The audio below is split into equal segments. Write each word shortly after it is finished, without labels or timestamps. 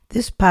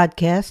This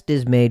podcast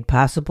is made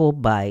possible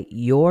by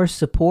your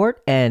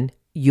support and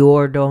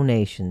your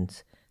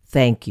donations.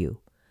 Thank you.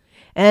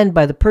 And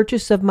by the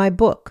purchase of my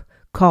book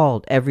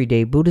called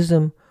Everyday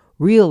Buddhism,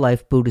 Real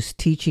Life Buddhist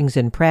Teachings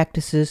and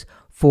Practices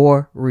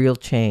for Real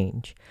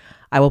Change.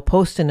 I will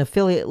post an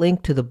affiliate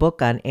link to the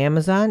book on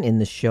Amazon in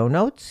the show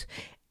notes.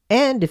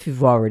 And if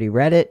you've already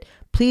read it,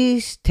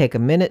 please take a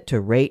minute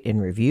to rate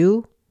and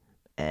review.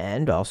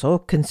 And also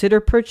consider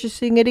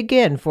purchasing it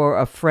again for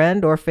a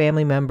friend or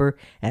family member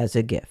as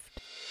a gift.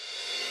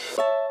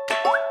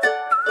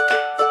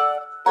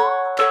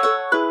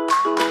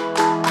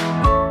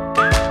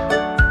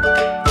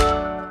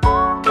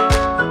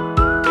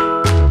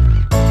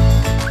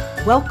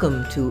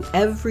 Welcome to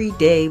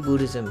Everyday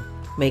Buddhism,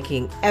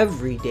 making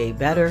every day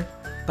better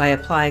by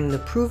applying the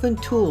proven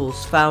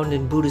tools found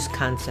in Buddhist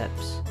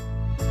concepts.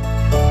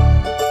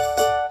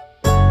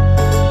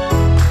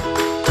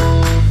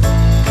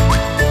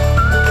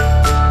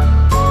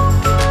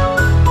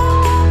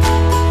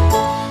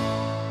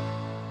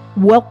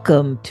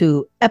 Welcome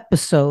to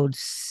episode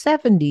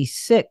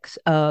 76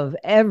 of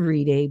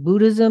Everyday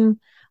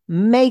Buddhism,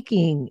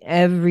 making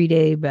every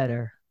day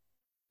better.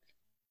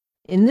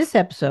 In this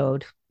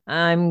episode,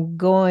 I'm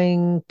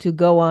going to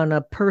go on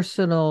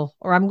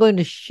I'm going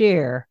to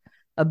share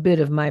a bit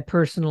of my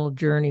personal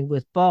journey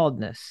with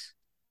baldness.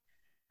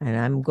 And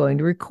I'm going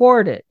to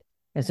record it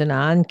as an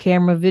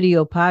on-camera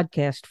video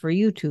podcast for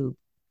YouTube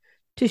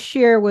to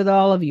share with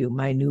all of you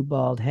my new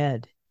bald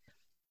head.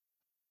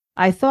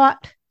 I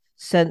thought,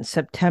 since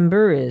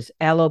September is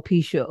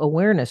Alopecia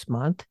Awareness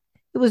Month,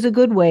 it was a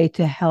good way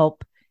to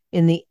help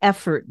in the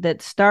effort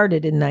that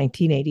started in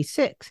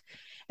 1986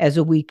 as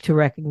a week to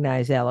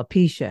recognize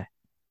alopecia.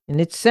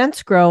 And it's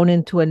since grown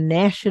into a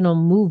national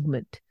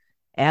movement.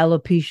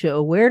 Alopecia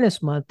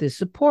Awareness Month is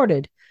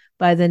supported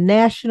by the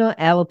National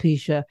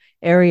Alopecia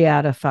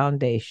Areata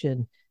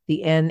Foundation,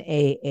 the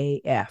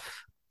NAAF.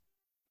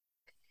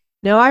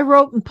 Now, I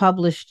wrote and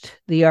published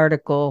the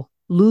article,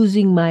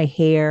 Losing My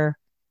Hair,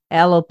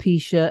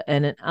 Alopecia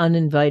and an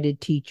Uninvited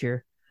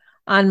Teacher,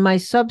 on my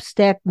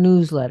Substack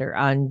newsletter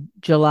on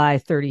July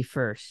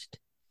 31st.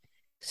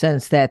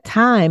 Since that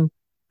time,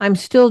 I'm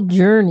still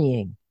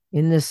journeying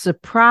in this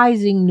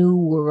surprising new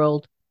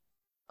world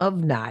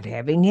of not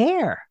having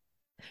hair.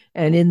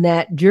 And in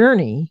that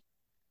journey,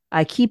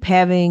 I keep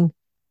having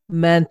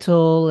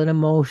mental and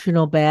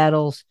emotional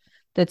battles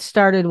that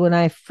started when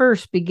I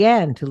first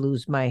began to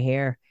lose my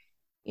hair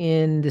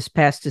in this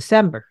past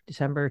December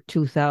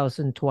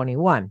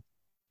 2021.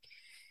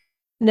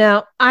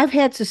 Now, I've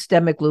had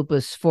systemic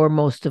lupus for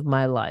most of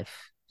my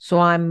life, so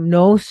I'm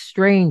no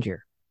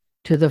stranger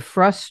to the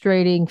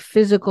frustrating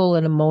physical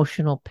and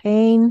emotional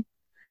pain,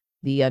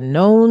 the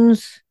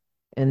unknowns,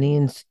 and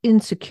the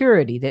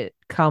insecurity that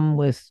come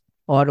with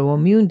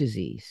autoimmune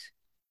disease.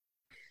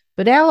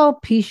 But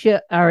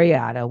alopecia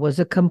areata was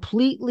a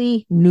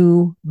completely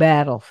new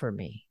battle for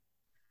me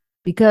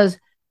because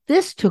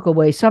this took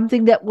away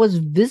something that was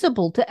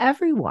visible to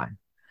everyone.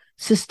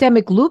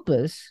 Systemic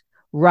lupus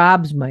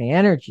robs my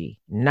energy,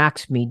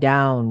 knocks me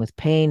down with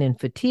pain and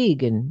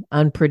fatigue and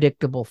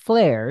unpredictable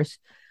flares,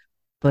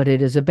 but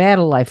it is a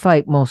battle I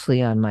fight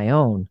mostly on my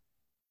own,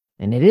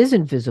 and it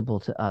isn't visible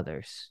to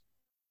others.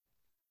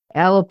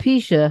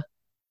 Alopecia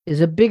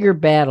is a bigger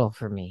battle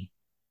for me,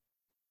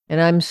 and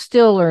I'm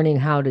still learning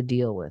how to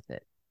deal with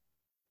it.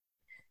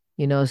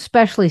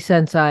 Especially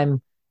since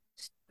I'm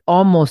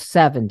almost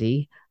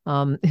 70,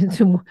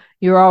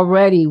 you're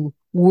already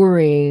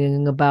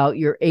worrying about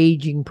your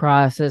aging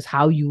process,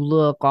 how you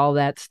look, all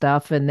that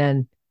stuff, and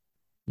then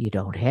you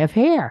don't have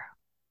hair.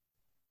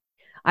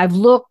 I've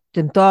looked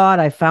and thought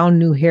I found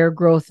new hair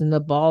growth in the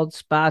bald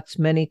spots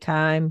many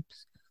times,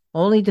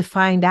 only to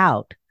find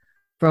out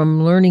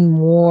from learning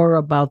more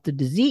about the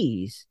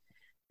disease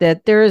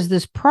that there is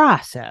this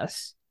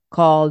process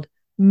called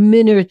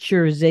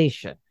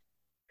miniaturization,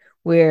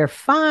 where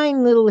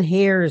fine little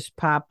hairs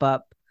pop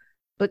up,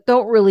 but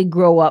don't really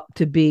grow up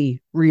to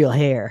be real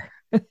hair.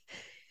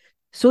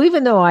 So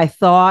even though I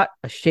thought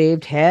a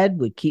shaved head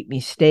would keep me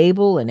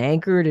stable and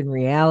anchored in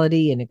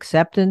reality and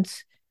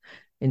acceptance,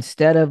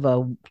 instead of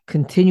a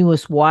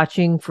continuous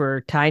watching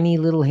for tiny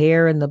little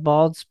hair in the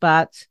bald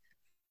spots,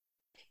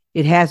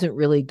 it hasn't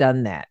really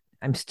done that.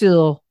 I'm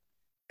still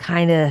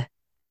kind of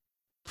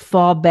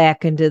fall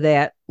back into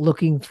that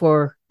looking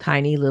for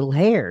tiny little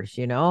hairs,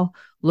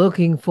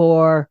 looking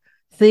for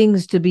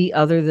things to be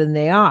other than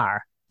they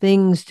are,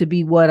 things to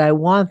be what I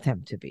want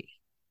them to be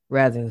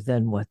rather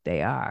than what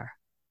they are.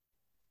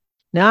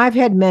 Now, I've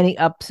had many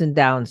ups and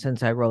downs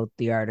since I wrote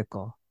the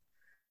article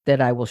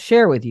that I will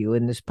share with you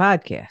in this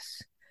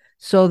podcast.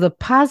 So the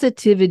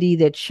positivity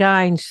that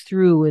shines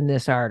through in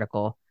this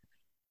article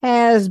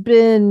has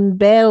been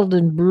battled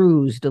and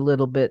bruised a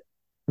little bit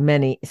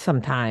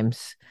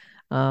sometimes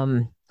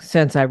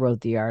since I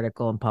wrote the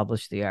article and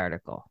published the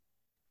article.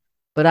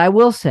 But I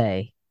will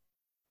say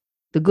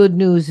the good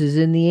news is,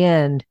 in the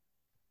end,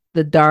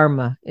 the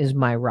Dharma is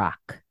my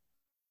rock.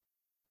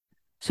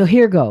 So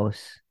here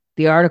goes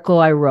the article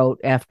I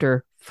wrote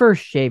after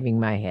first shaving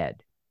my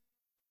head.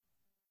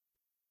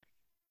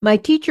 My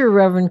teacher,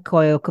 Reverend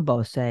Koyo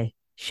Kabose,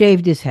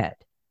 shaved his head.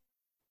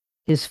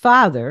 His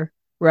father,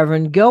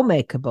 Reverend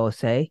Gome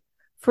Kabose,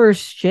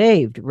 first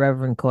shaved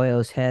Reverend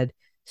Koyo's head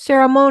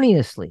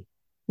ceremoniously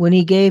when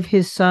he gave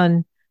his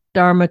son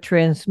Dharma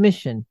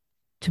transmission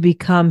to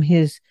become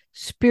his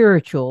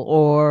spiritual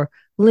or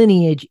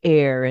lineage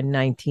heir in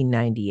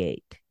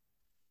 1998.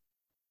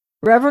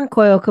 Reverend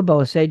Koyo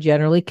Kabose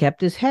generally kept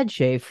his head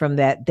shaved from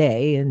that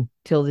day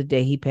until the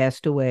day he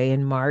passed away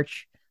in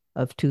March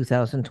of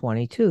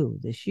 2022,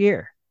 this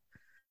year.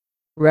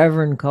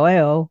 Reverend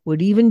Koyo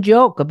would even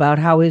joke about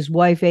how his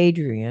wife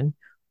Adrian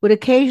would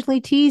occasionally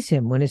tease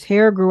him when his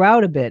hair grew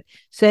out a bit,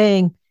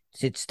 saying,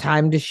 "It's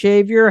time to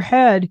shave your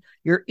head.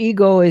 Your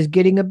ego is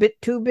getting a bit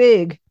too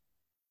big."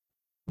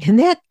 And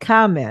that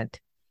comment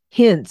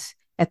hints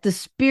at the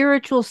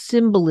spiritual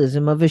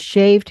symbolism of a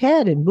shaved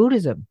head in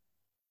Buddhism.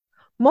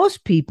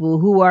 Most people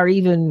who are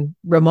even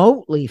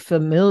remotely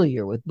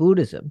familiar with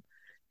Buddhism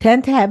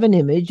tend to have an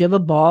image of a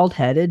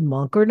bald-headed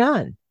monk or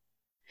nun.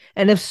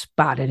 And if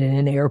spotted in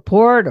an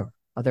airport or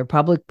other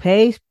public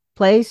place,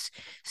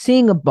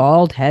 seeing a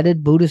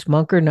bald-headed Buddhist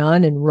monk or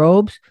nun in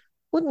robes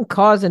wouldn't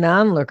cause an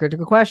onlooker to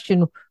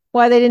question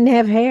why they didn't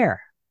have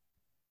hair.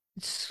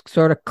 It's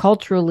sort of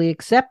culturally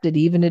accepted,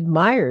 even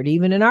admired,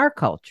 even in our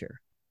culture.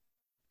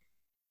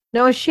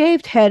 Now, a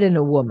shaved head in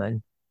a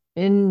woman,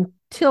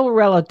 until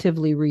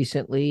relatively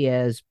recently,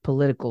 as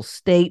political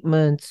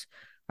statements,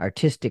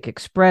 artistic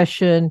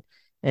expression,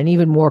 and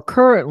even more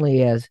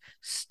currently as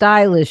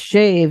stylish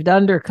shaved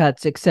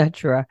undercuts,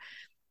 etc.,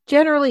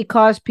 generally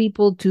cause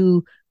people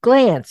to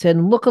glance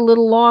and look a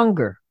little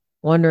longer,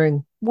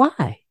 wondering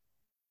why?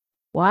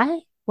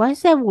 Why? Why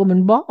is that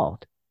woman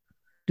bald?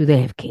 Do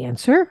they have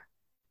cancer?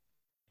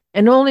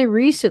 And only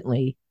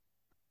recently,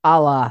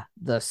 a la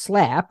the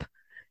slap,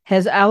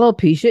 has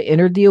alopecia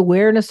entered the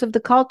awareness of the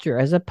culture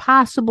as a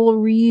possible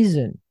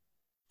reason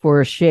for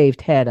a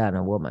shaved head on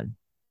a woman.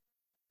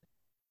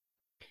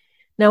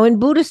 Now, in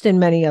Buddhist and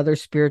many other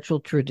spiritual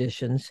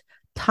traditions,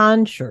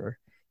 tonsure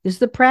is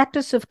the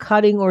practice of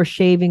cutting or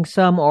shaving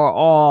some or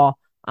all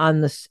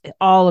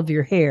of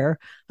your hair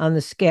on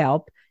the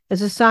scalp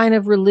as a sign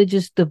of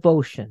religious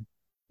devotion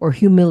or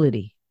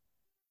humility.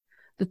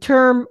 The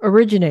term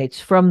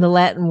originates from the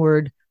Latin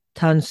word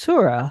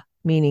tonsura,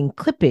 meaning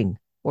clipping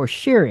or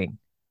shearing,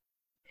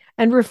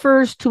 and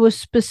refers to a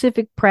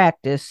specific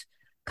practice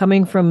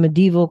coming from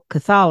medieval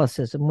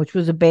Catholicism, which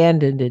was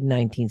abandoned in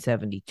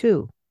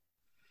 1972.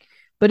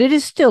 But it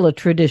is still a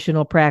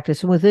traditional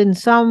practice within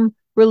some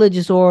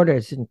religious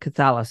orders in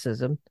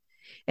Catholicism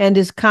and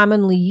is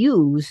commonly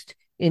used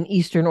in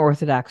Eastern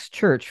Orthodox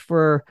Church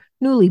for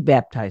newly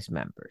baptized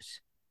members.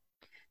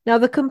 Now,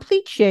 the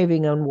complete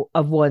shaving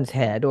of one's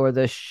head or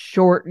the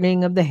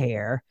shortening of the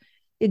hair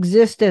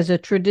exists as a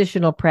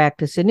traditional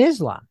practice in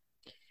Islam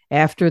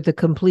after the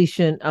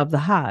completion of the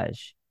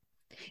Hajj.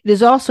 It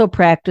is also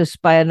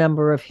practiced by a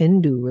number of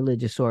Hindu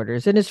religious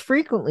orders and is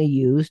frequently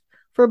used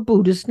for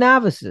Buddhist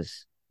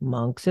novices,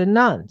 monks, and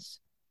nuns.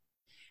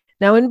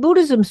 Now, in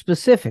Buddhism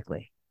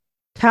specifically,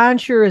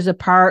 tonsure is a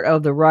part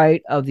of the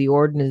rite of the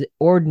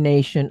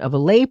ordination of a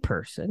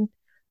layperson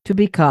to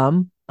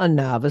become a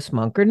novice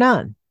monk or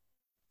nun.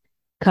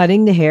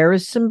 Cutting the hair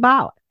is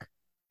symbolic.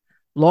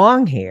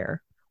 Long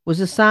hair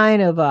was a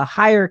sign of a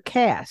higher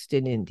caste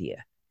in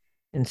India,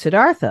 and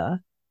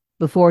Siddhartha,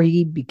 before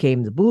he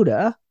became the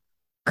Buddha,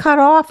 cut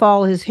off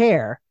all his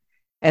hair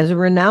as a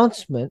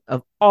renouncement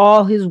of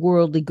all his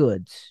worldly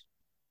goods.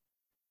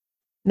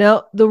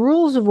 Now, the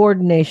rules of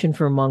ordination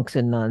for monks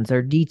and nuns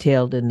are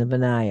detailed in the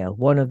Vinaya,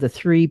 one of the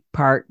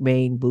three-part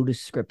main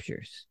Buddhist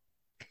scriptures.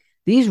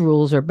 These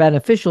rules are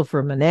beneficial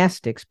for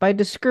monastics by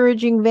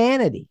discouraging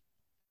vanity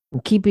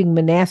and keeping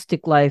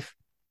monastic life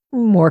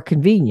more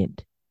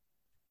convenient.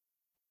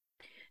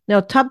 Now,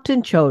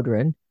 Thubten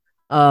Chodron,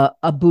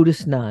 a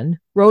Buddhist nun,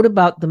 wrote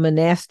about the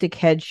monastic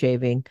head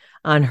shaving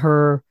on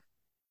her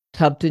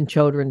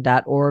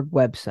thubtenchodron.org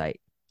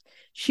website.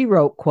 She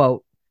wrote,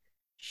 quote,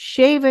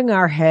 "Shaving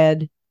our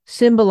head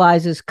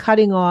symbolizes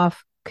cutting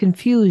off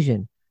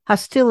confusion,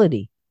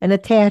 hostility, and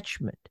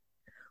attachment,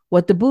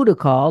 what the Buddha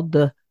called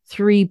the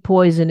three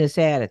poisonous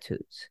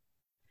attitudes.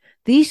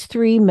 These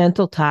three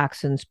mental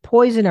toxins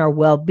poison our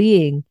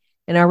well-being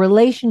and our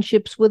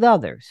relationships with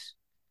others.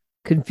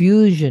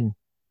 Confusion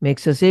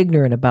makes us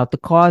ignorant about the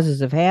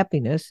causes of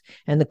happiness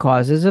and the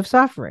causes of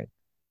suffering.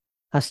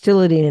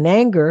 Hostility and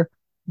anger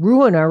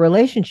ruin our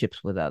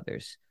relationships with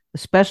others,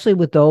 especially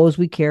with those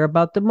we care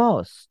about the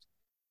most.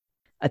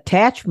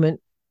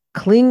 Attachment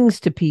clings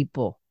to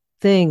people,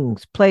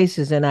 things,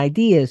 places, and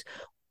ideas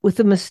with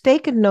the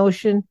mistaken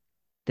notion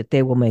that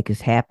they will make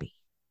us happy.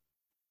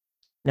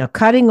 Now,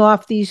 cutting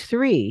off these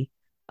three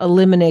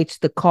eliminates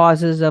the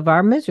causes of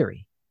our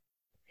misery.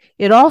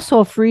 It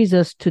also frees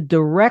us to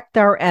direct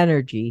our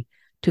energy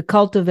to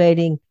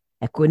cultivating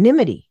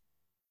equanimity,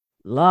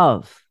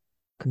 love,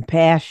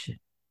 compassion,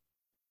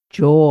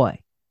 joy,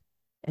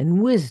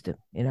 and wisdom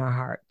in our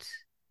hearts.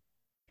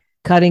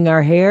 Cutting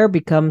our hair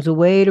becomes a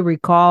way to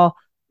recall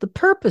the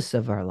purpose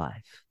of our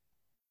life.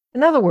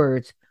 In other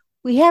words,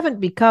 We haven't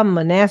become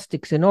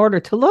monastics in order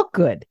to look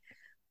good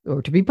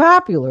or to be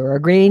popular or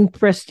gain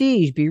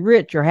prestige, be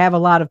rich, or have a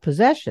lot of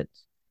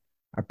possessions.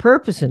 Our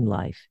purpose in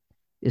life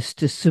is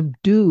to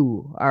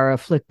subdue our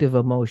afflictive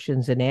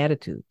emotions and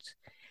attitudes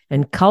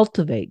and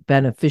cultivate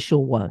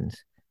beneficial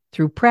ones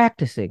through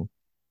practicing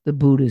the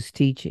Buddha's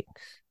teachings.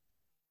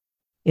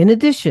 In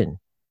addition,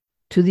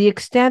 to the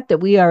extent that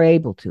we are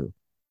able to,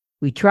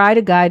 we try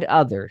to guide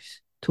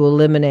others to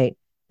eliminate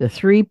the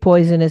 3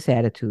 poisonous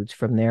attitudes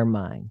from their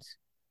minds.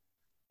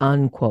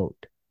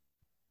 Unquote.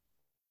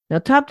 Now,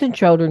 Tubton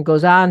Chodron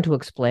goes on to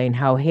explain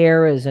how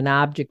hair is an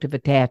object of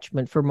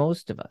attachment for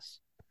most of us.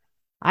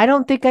 I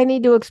don't think I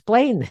need to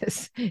explain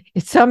this.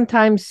 It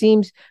sometimes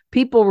seems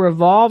people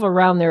revolve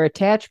around their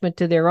attachment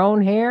to their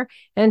own hair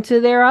and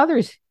to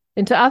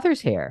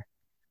others' hair.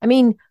 I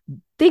mean,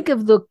 think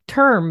of the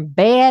term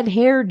bad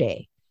hair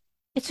day.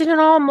 It's an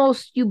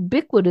almost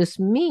ubiquitous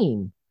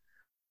meme.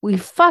 We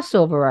fuss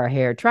over our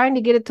hair, trying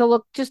to get it to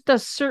look just a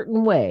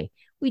certain way.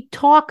 We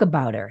talk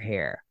about our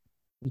hair.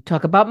 We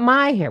talk about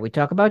my hair. We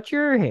talk about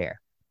your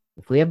hair.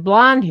 If we have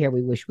blonde hair,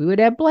 we wish we would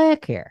have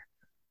black hair.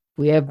 If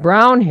we have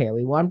brown hair,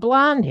 we want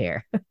blonde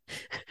hair.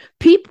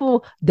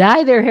 People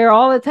dye their hair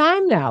all the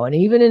time now, and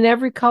even in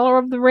every color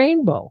of the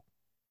rainbow.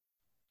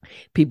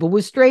 People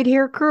with straight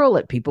hair curl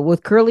it. People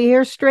with curly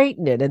hair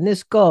straighten it. And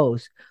this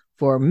goes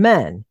for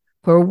men,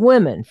 for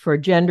women, for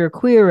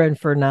genderqueer, and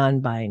for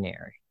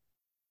non-binary.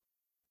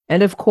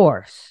 And of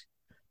course,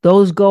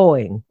 those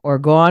going or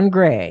gone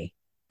gray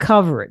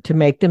cover it to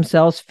make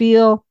themselves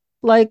feel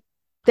like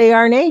they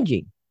aren't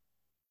aging.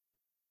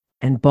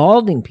 And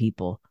balding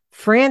people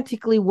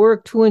frantically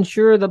work to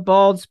ensure the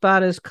bald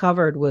spot is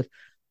covered with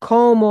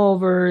comb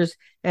overs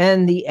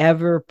and the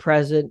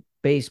ever-present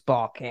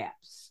baseball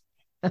caps.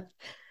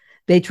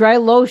 They try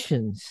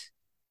lotions,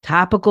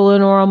 topical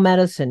and oral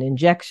medicine,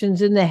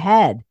 injections in the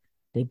head.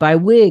 They buy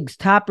wigs,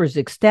 toppers,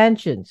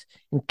 extensions,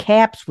 and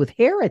caps with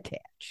hair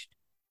attached.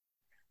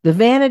 The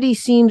vanity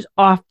seems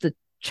off the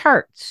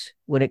charts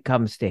when it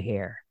comes to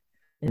hair,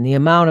 and the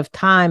amount of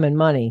time and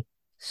money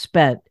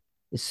spent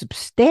is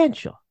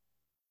substantial.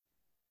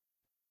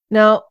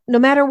 Now, no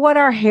matter what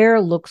our hair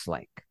looks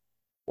like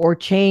or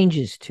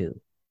changes to,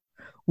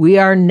 we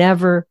are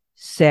never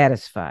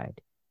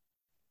satisfied.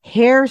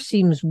 Hair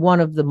seems one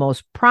of the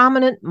most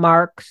prominent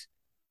marks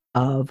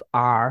of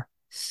our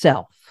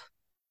self,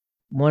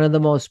 one of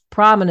the most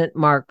prominent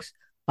marks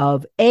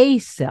of a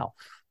self.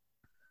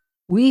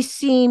 We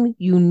seem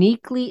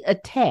uniquely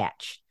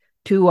attached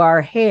to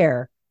our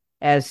hair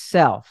as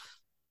self.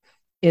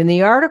 In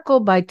the article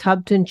by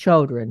Tubton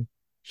Chodron,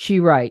 she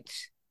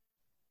writes,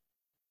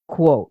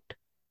 quote,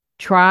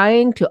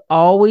 "Trying to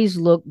always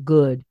look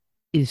good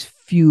is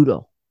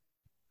futile.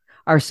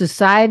 Our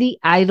society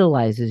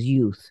idolizes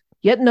youth,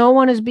 yet no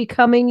one is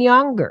becoming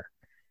younger.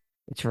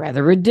 It's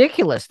rather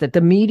ridiculous that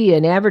the media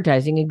and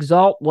advertising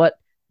exalt what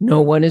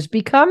no one is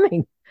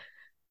becoming.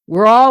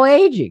 We're all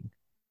aging.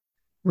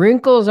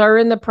 Wrinkles are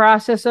in the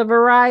process of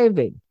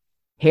arriving.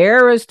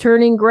 Hair is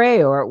turning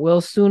gray, or it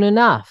will soon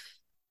enough.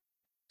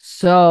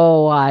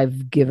 So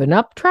I've given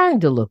up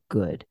trying to look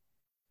good,"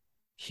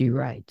 she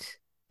writes.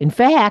 "In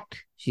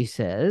fact," she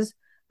says,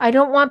 "I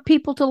don't want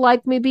people to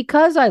like me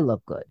because I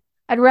look good.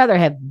 I'd rather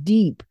have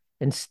deep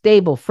and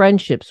stable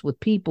friendships with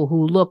people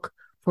who look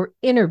for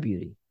inner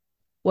beauty,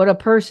 what a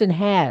person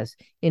has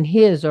in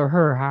his or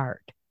her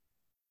heart."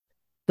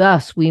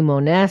 Thus, we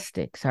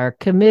monastics are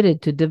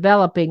committed to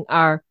developing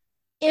our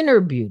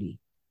inner beauty,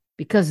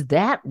 because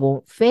that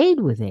won't fade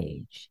with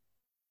age.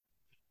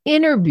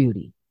 Inner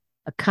beauty,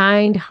 a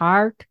kind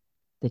heart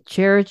that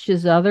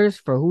cherishes others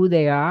for who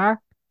they are,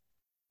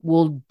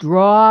 will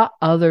draw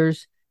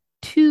others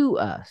to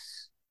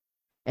us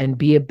and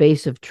be a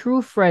base of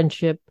true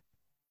friendship,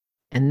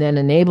 and then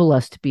enable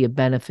us to be a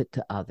benefit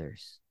to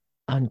others.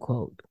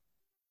 Unquote.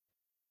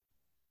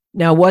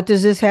 Now, what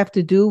does this have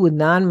to do with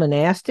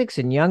non-monastics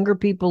and younger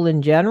people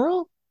in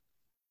general?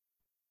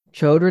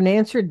 Chodron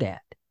answered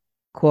that.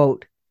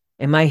 Quote,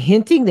 "Am I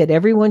hinting that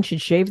everyone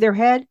should shave their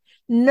head?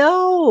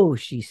 No,"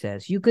 she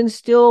says. "You can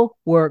still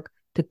work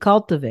to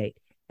cultivate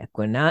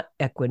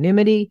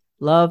equanimity,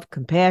 love,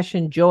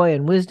 compassion, joy,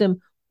 and wisdom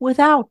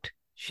without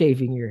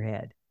shaving your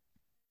head.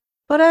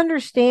 But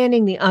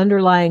understanding the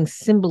underlying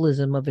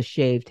symbolism of a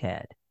shaved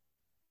head,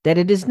 that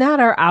it is not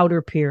our outer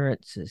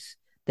appearances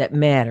that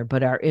matter,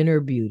 but our inner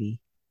beauty,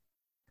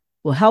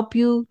 will help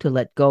you to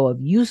let go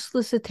of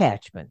useless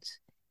attachments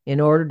in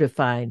order to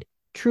find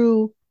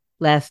true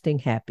lasting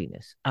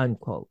happiness."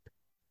 Unquote.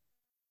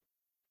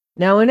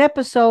 Now, in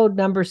episode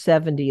number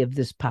 70 of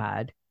this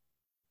pod,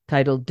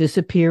 titled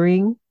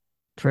Disappearing,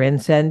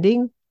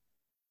 Transcending,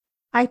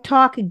 I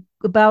talk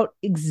about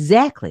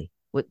exactly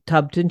what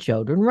Tubton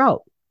Chodron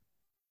wrote.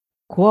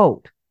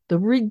 Quote, "The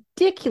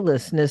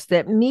ridiculousness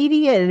that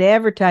media and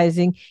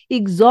advertising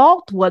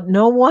exalt what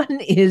no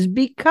one is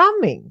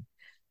becoming."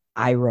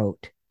 I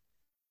wrote,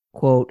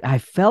 quote, "I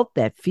felt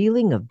that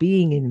feeling of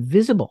being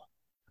invisible,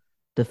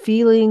 the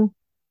feeling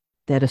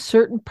that a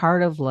certain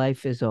part of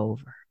life is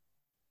over.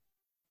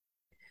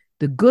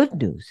 The good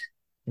news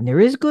and there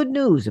is good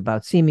news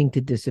about seeming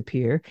to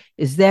disappear,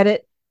 is that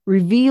it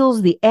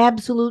reveals the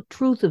absolute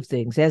truth of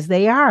things as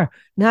they are,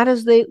 not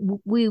as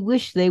we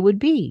wish they would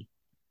be.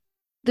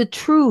 The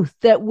truth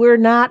that we're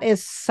not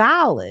as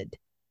solid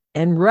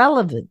and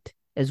relevant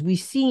as we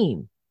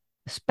seem,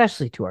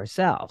 especially to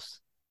ourselves.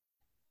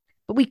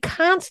 But we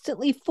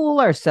constantly fool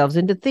ourselves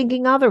into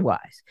thinking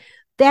otherwise.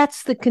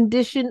 That's the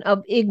condition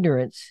of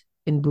ignorance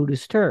in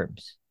Buddhist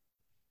terms.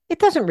 It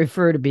doesn't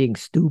refer to being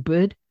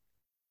stupid,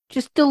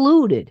 just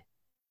deluded.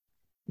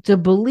 It's a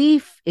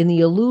belief in the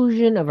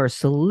illusion of our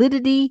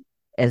solidity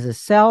as a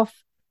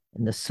self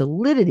and the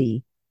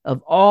solidity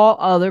of all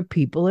other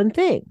people and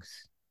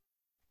things.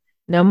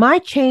 Now, my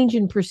change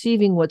in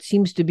perceiving what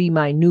seems to be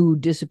my new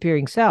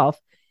disappearing self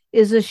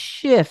is a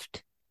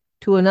shift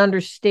to an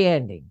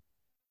understanding,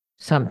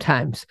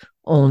 sometimes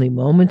only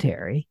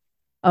momentary,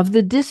 of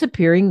the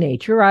disappearing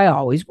nature I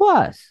always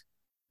was.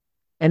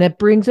 And it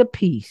brings a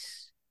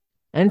peace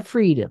and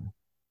freedom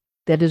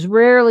that is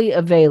rarely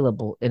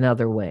available in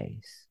other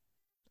ways.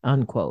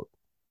 Unquote.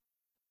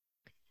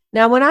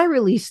 Now, when I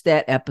released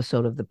that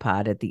episode of the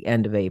pod at the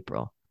end of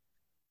April,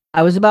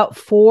 I was about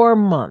 4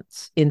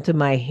 months into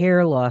my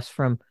hair loss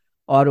from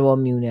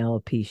autoimmune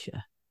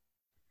alopecia.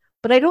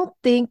 But I don't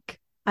think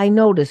I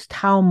noticed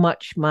how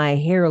much my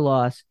hair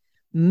loss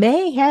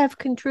may have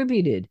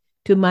contributed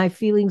to my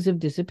feelings of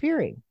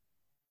disappearing.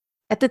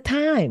 At the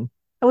time,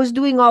 I was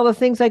doing all the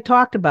things I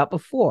talked about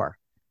before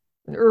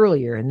and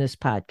earlier in this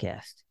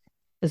podcast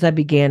as I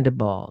began to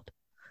bald.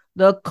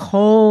 The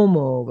comb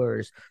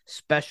overs,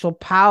 special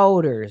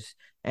powders,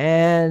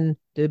 and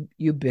the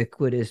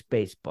ubiquitous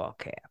baseball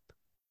cap.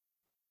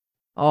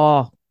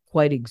 All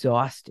quite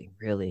exhausting,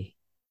 really.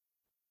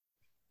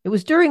 It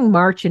was during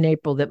March and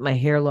April that my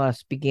hair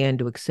loss began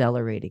to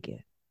accelerate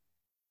again.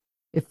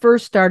 It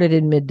first started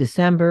in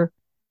mid-December,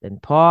 then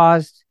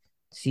paused,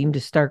 seemed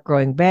to start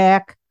growing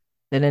back.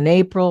 Then in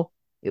April,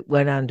 it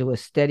went on to a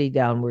steady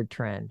downward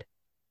trend.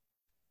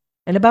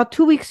 And about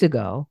 2 weeks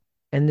ago,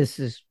 and this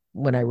is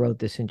when I wrote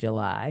this in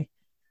July,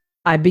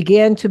 I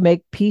began to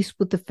make peace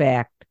with the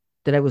fact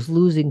that I was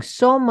losing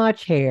so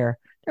much hair,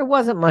 there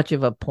wasn't much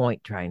of a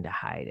point trying to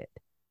hide it.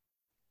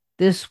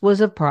 This was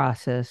a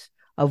process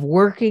of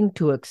working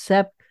to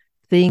accept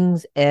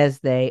things as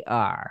they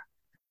are,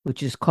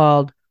 which is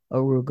called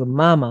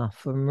Arugamama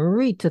for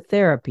Morita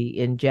therapy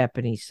in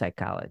Japanese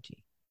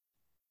psychology.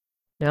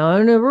 Now,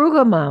 in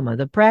Arugamama,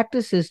 the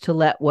practice is to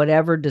let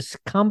whatever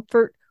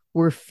discomfort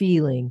we're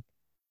feeling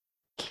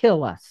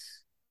kill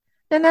us.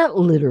 Now, not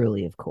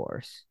literally, of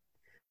course,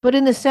 but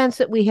in the sense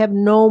that we have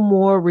no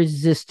more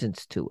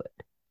resistance to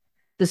it.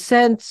 The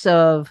sense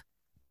of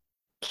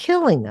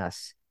killing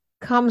us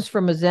comes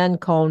from a Zen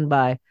koan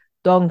by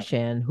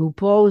Dongshan, who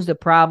posed a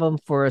problem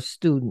for a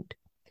student,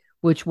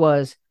 which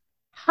was,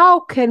 how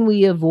can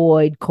we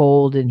avoid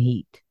cold and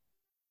heat?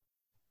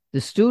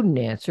 The student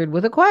answered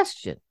with a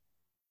question.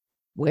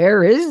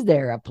 Where is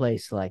there a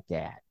place like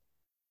that?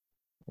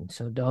 And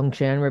so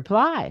Dongshan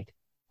replied,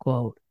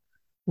 quote,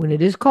 when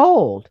it is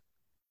cold,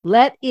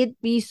 let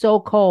it be so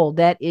cold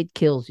that it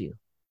kills you.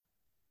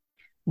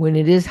 When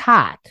it is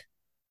hot,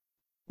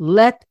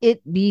 let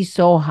it be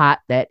so hot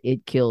that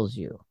it kills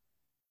you.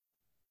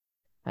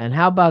 And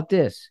how about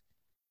this?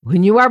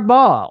 When you are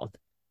bald,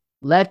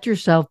 let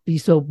yourself be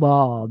so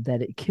bald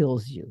that it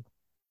kills you.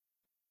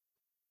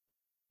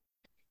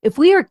 If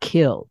we are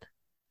killed,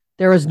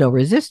 there is no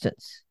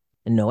resistance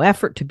and no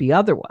effort to be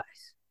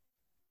otherwise.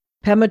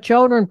 Pema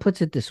Chodron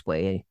puts it this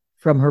way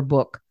from her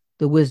book,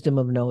 The Wisdom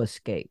of No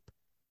Escape.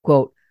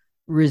 Quote,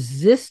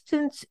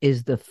 resistance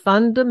is the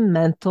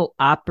fundamental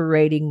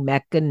operating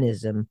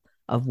mechanism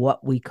of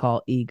what we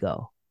call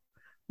ego.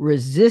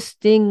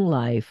 Resisting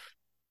life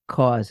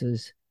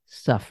causes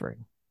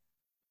suffering.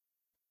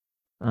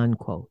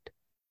 Unquote.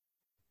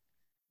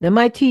 Now,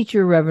 my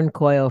teacher, Reverend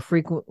Coyle,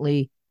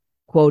 frequently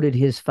quoted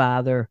his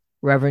father,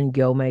 Reverend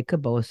Gyomay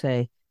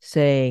Kabose,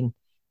 saying,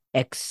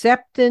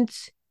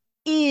 acceptance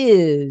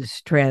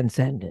is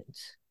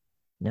transcendence.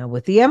 Now,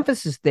 with the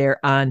emphasis there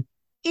on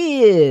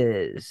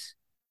is.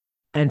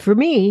 And for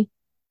me,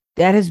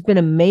 that has been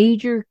a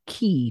major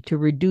key to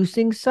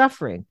reducing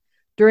suffering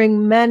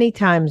during many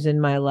times in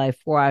my life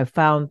where I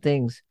found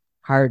things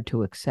hard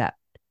to accept.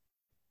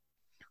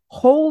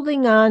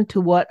 Holding on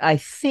to what I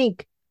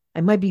think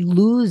I might be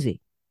losing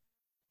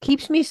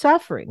keeps me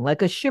suffering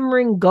like a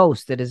shimmering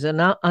ghost that is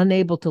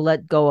unable to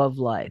let go of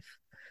life,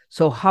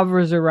 so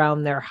hovers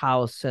around their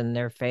house and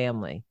their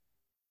family.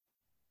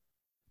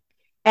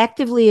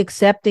 Actively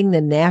accepting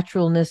the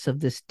naturalness of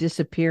this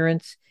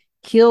disappearance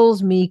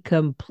kills me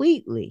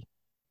completely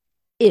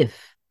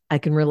if I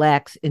can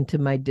relax into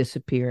my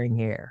disappearing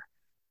hair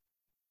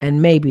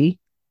and maybe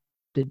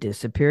the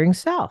disappearing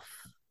self.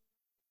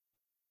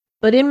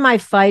 But in my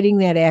fighting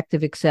that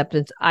active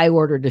acceptance, I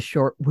ordered a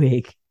short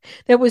wig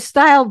that was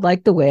styled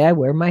like the way I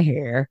wear my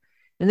hair.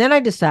 And then I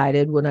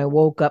decided when I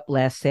woke up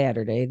last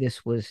Saturday,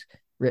 this was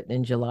written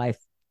in July,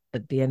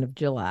 at the end of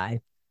July.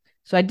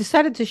 So I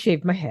decided to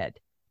shave my head.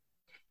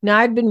 Now,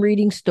 I'd been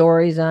reading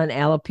stories on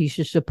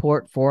alopecia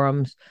support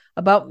forums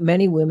about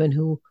many women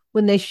who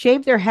When they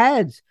shaved their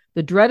heads,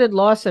 the dreaded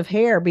loss of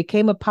hair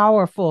became a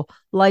powerful,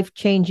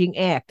 life-changing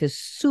act as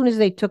soon as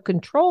they took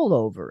control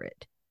over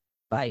it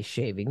by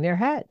shaving their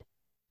head.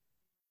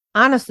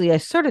 Honestly, I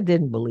sort of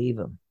didn't believe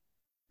him,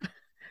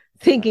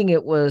 thinking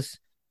it was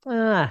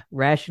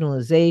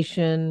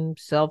rationalization,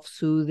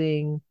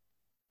 self-soothing.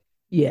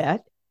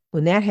 Yet,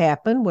 when that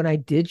happened, when I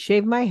did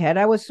shave my head,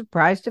 I was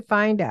surprised to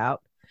find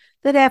out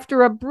that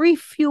after a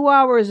brief few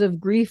hours of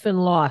grief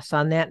and loss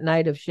on that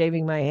night of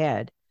shaving my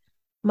head,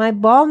 my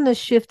baldness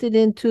shifted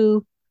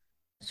into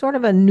sort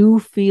of a new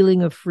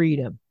feeling of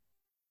freedom.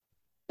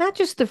 Not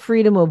just the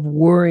freedom of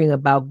worrying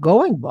about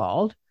going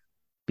bald,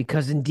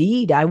 because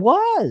indeed I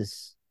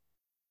was.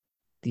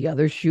 The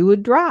other shoe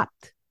had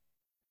dropped.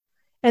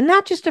 And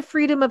not just a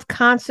freedom of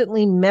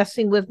constantly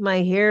messing with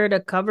my hair to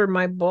cover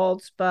my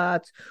bald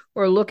spots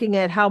or looking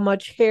at how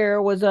much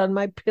hair was on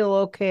my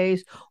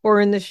pillowcase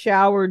or in the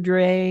shower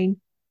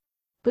drain.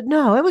 But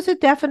no, it was a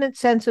definite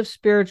sense of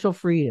spiritual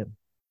freedom.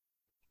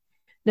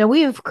 Now,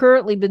 we have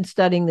currently been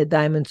studying the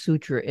Diamond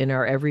Sutra in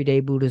our Everyday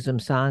Buddhism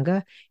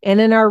Sangha,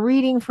 and in our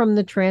reading from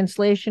the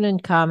translation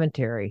and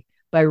commentary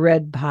by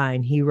Red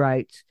Pine, he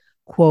writes,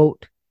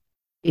 quote,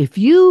 if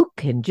you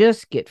can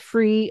just get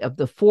free of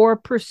the four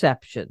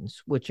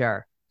perceptions, which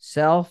are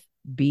self,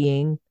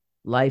 being,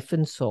 life,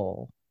 and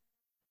soul,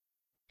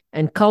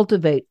 and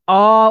cultivate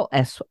all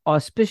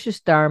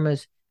auspicious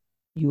dharmas,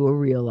 you will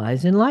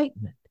realize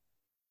enlightenment.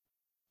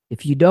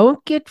 If you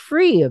don't get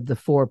free of the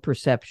four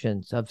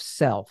perceptions of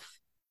self,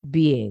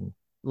 being,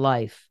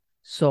 life,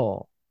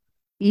 soul,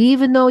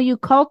 even though you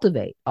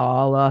cultivate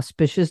all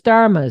auspicious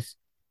dharmas,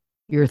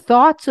 your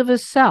thoughts of a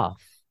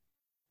self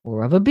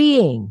or of a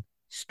being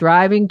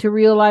striving to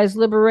realize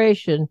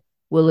liberation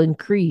will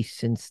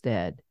increase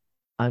instead,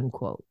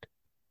 unquote.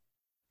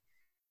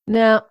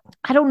 Now,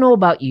 I don't know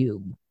about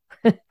you,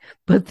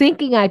 but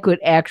thinking I could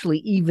actually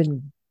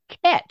even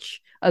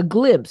catch a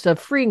glimpse of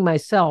freeing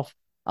myself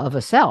of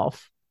a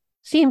self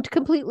seemed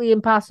completely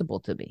impossible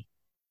to me.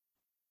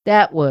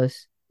 That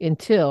was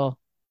until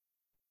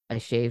I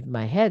shaved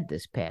my head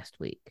this past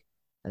week,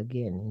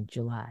 again in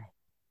July.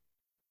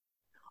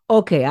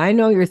 Okay, I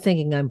know you're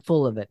thinking I'm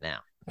full of it now.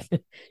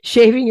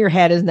 Shaving your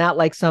head is not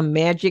like some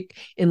magic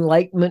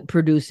enlightenment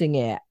producing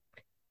act.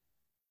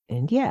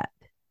 And yet,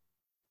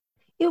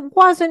 it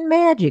wasn't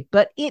magic,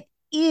 but it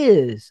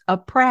is a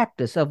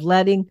practice of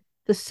letting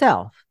the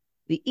self,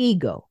 the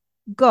ego,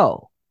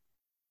 go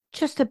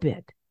just a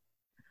bit.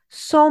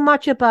 So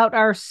much about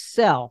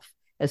ourself,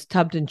 as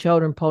Tubden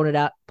Chodron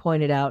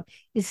pointed out,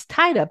 is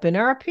tied up in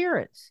our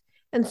appearance.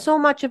 And so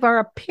much of our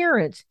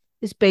appearance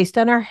is based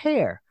on our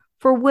hair,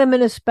 for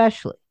women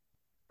especially.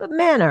 But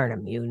men aren't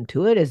immune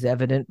to it, as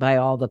evident by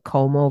all the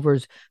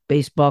comb-overs,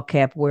 baseball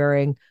cap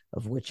wearing,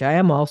 of which I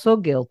am also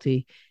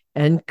guilty,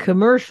 and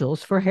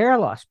commercials for hair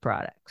loss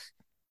products.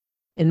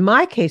 In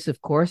my case,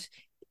 of course,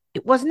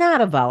 it was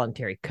not a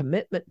voluntary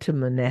commitment to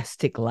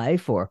monastic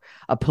life or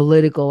a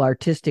political,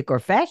 artistic, or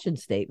fashion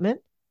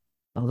statement,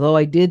 although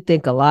I did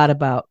think a lot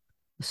about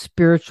a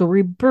spiritual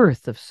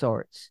rebirth of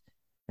sorts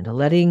and a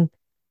letting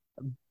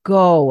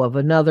go of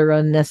another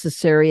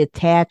unnecessary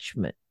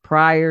attachment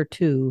prior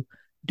to,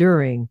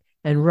 during,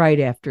 and right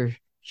after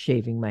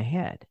shaving my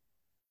head.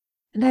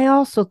 And I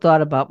also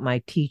thought about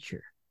my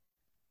teacher,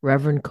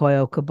 Reverend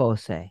Koyo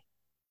Kabose,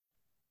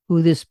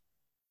 who this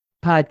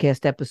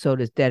podcast episode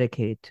is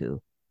dedicated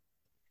to.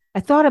 I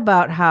thought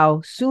about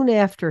how soon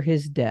after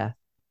his death,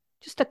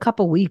 just a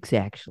couple weeks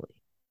actually,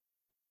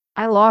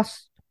 I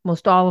lost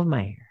most all of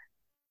my hair.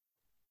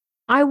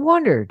 I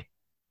wondered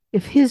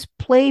if his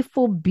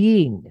playful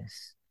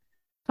beingness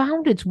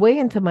found its way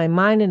into my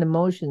mind and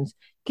emotions,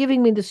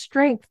 giving me the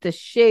strength to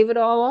shave it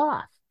all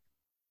off,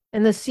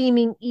 and the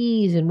seeming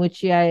ease in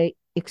which I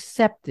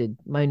accepted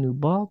my new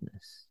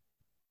baldness.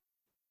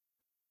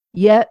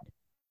 Yet,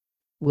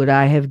 would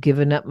I have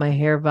given up my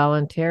hair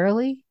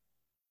voluntarily?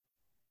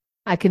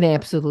 I can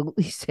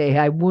absolutely say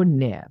I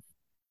wouldn't have.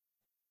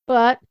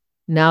 But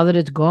now that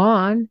it's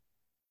gone,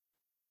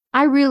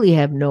 I really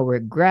have no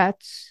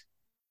regrets.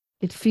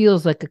 It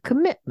feels like a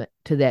commitment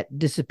to that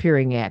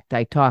disappearing act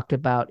I talked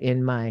about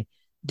in my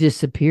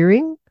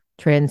Disappearing,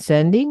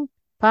 Transcending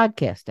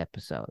podcast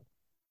episode.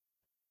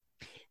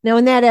 Now,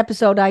 in that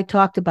episode, I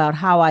talked about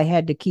how I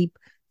had to keep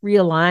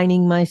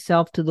realigning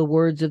myself to the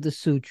words of the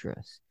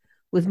sutras.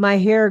 With my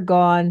hair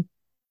gone,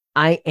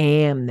 I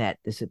am that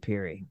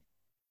disappearing.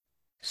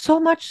 So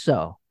much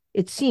so,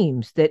 it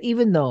seems that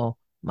even though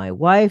my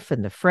wife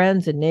and the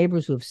friends and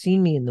neighbors who have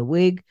seen me in the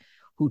wig,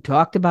 who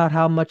talked about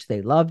how much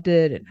they loved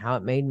it and how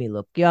it made me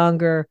look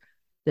younger,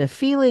 the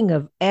feeling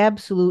of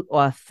absolute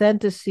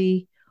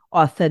authenticity,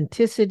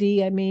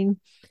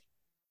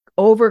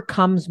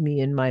 overcomes me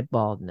in my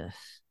baldness.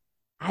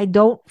 I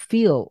don't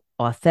feel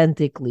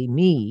authentically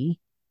me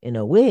in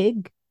a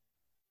wig,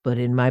 but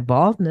in my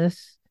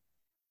baldness,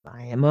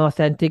 I am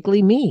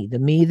authentically me, the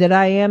me that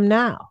I am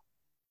now.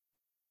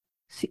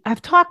 See,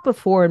 I've talked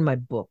before in my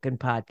book and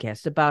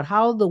podcast about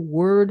how the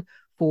word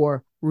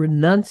for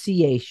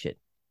renunciation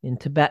in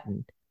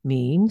Tibetan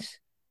means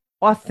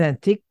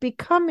authentic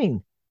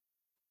becoming.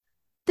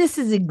 this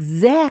is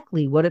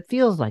exactly what it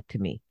feels like to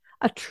me.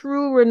 A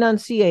true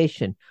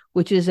renunciation,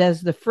 which is,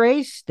 as the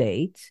phrase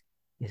states,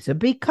 is a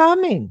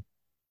becoming.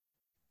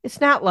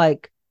 It's not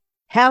like,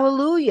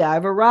 hallelujah,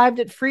 I've arrived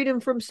at freedom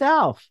from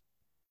self.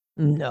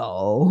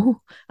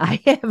 No,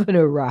 I haven't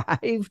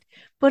arrived,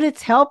 but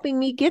it's helping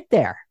me get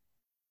there.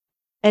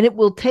 And it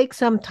will take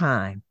some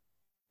time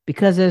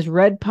because, as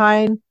Red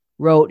Pine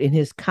wrote in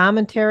his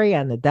commentary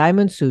on the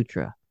Diamond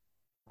Sutra,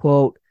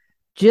 quote,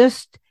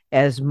 just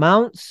as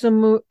Mount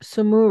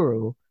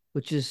Samuru,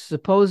 which is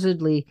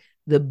supposedly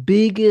the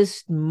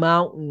biggest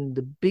mountain,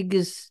 the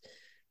biggest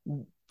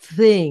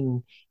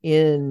thing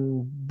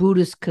in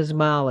Buddhist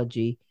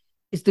cosmology,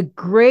 is the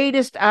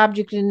greatest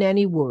object in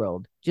any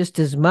world. Just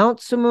as Mount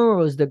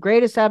Samuru is the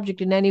greatest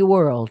object in any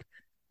world,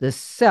 the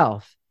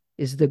self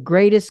is the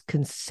greatest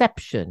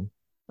conception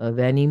of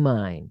any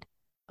mind,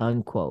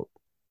 unquote.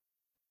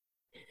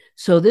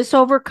 So this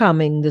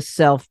overcoming the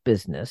self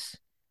business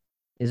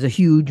is a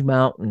huge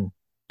mountain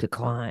to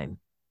climb,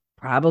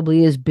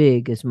 probably as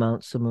big as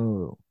Mount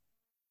Samuru,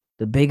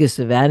 the biggest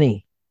of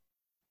any.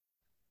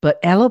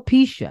 But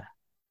alopecia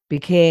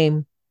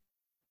became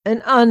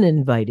an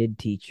uninvited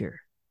teacher,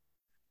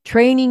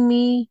 training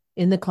me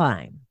in the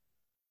climb,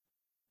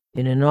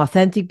 in an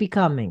authentic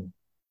becoming,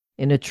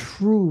 in a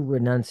true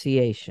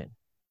renunciation.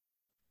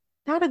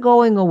 Not a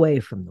going away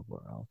from the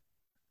world,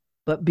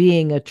 but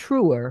being a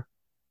truer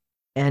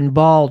and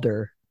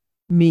balder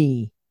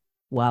me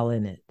while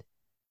in it.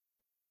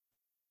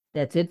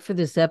 That's it for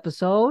this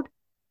episode.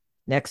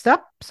 Next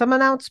up, some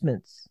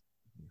announcements.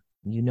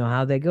 You know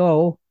how they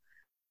go.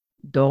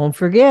 Don't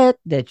forget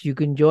that you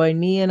can join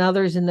me and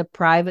others in the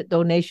private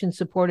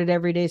donation-supported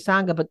Everyday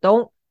Sangha, but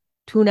don't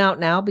tune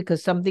out now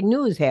because something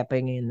new is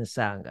happening in the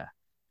Sangha.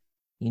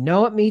 You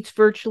know it meets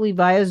virtually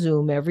via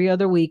Zoom every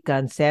other week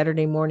on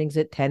Saturday mornings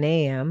at 10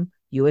 a.m.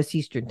 U.S.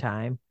 Eastern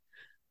Time.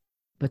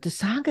 But the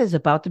Sangha is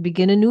about to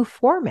begin a new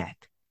format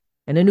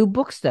and a new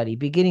book study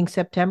beginning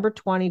September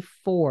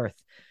 24th.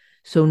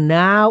 So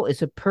now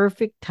is a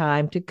perfect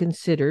time to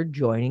consider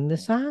joining the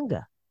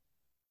Sangha.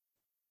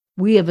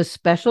 We have a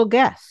special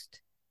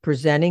guest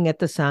presenting at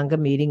the Sangha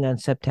meeting on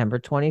September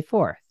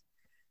 24th.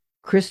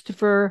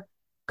 Christopher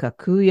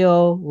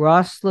Kakuyo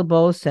Ross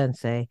Lebo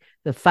Sensei,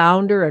 the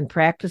founder and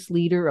practice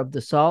leader of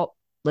the Salt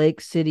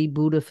Lake City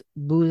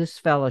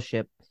Buddhist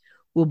Fellowship,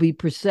 will be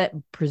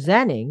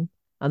presenting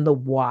on the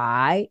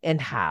why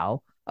and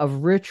how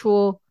of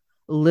ritual,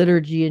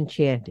 liturgy, and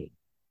chanting.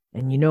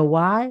 And you know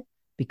why?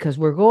 Because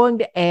we're going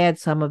to add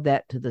some of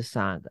that to the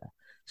Sangha.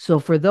 So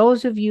for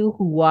those of you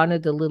who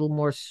wanted a little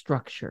more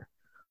structure,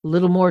 a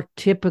little more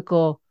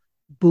typical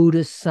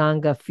Buddhist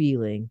Sangha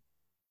feeling,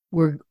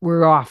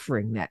 we're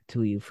offering that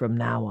to you from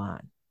now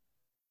on.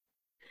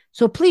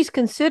 So please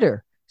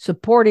consider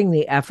supporting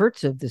the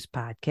efforts of this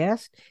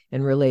podcast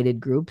and related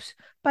groups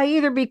by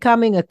either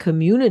becoming a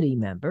community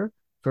member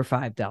for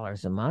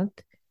 $5 a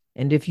month.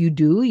 And if you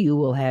do, you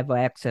will have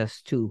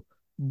access to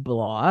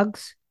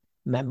blogs,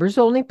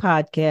 members-only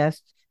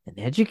podcasts, an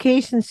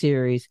education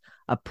series,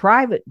 a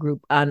private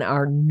group on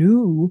our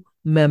new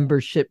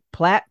membership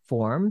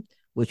platform,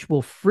 which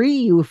will free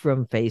you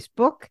from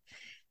Facebook,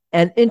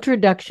 an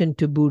introduction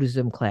to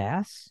Buddhism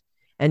class,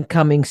 and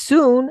coming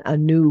soon, a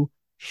new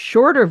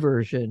shorter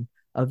version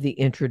of the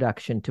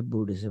introduction to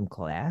Buddhism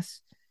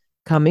class,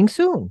 coming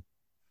soon.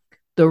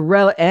 The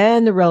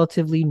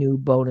relatively new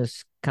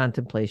bonus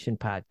contemplation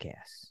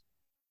podcast.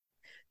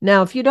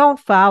 Now, if you don't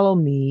follow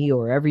me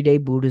or Everyday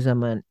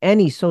Buddhism on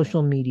any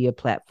social media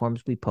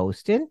platforms we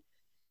post in,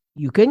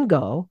 you can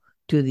go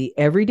to the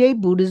Everyday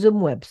Buddhism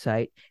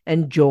website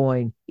and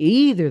join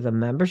either the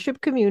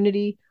membership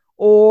community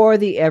or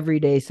the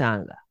Everyday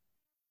Sangha.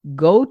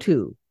 Go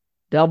to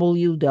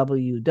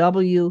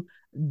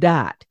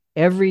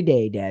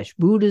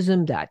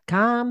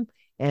www.everyday-buddhism.com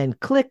and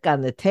click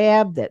on the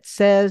tab that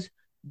says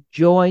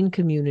Join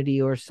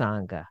Community or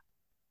Sangha.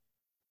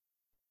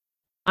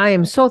 I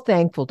am so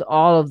thankful to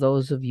all of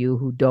those of you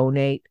who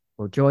donate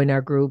or join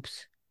our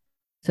groups.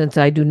 Since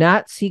I do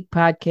not seek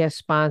podcast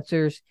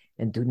sponsors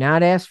and do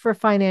not ask for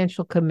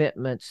financial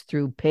commitments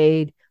through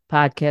paid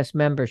podcast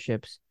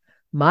memberships,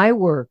 my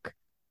work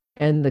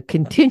and the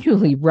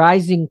continually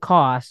rising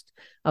cost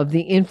of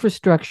the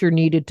infrastructure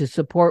needed to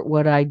support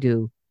what I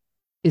do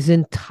is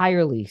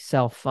entirely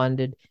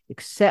self-funded,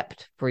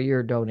 except for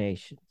your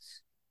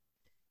donations.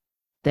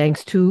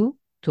 Thanks to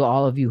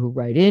all of you who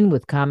write in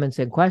with comments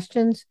and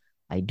questions.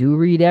 I do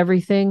read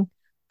everything,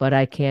 but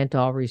I can't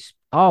always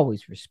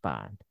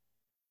respond.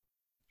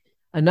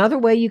 Another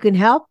way you can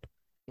help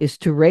is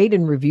to rate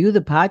and review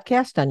the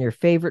podcast on your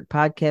favorite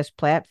podcast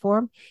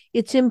platform.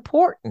 It's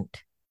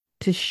important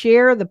to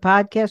share the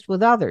podcast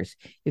with others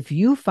if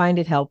you find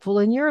it helpful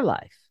in your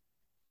life.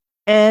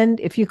 And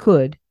if you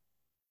could,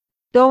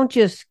 don't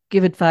just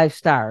give it 5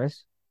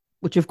 stars,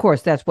 which of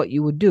course that's what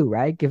you would do,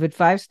 right? Give it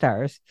 5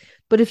 stars.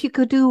 But if you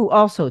could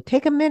also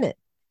take a minute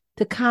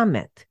to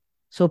comment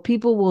so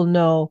people will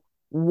know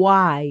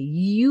why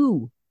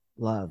you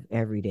love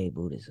Everyday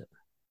Buddhism.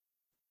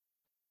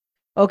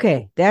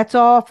 Okay, that's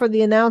all for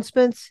the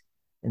announcements.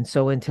 And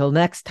so until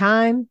next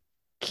time,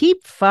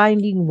 keep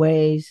finding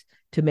ways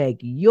to make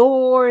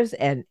yours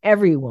and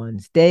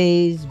everyone's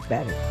days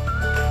better.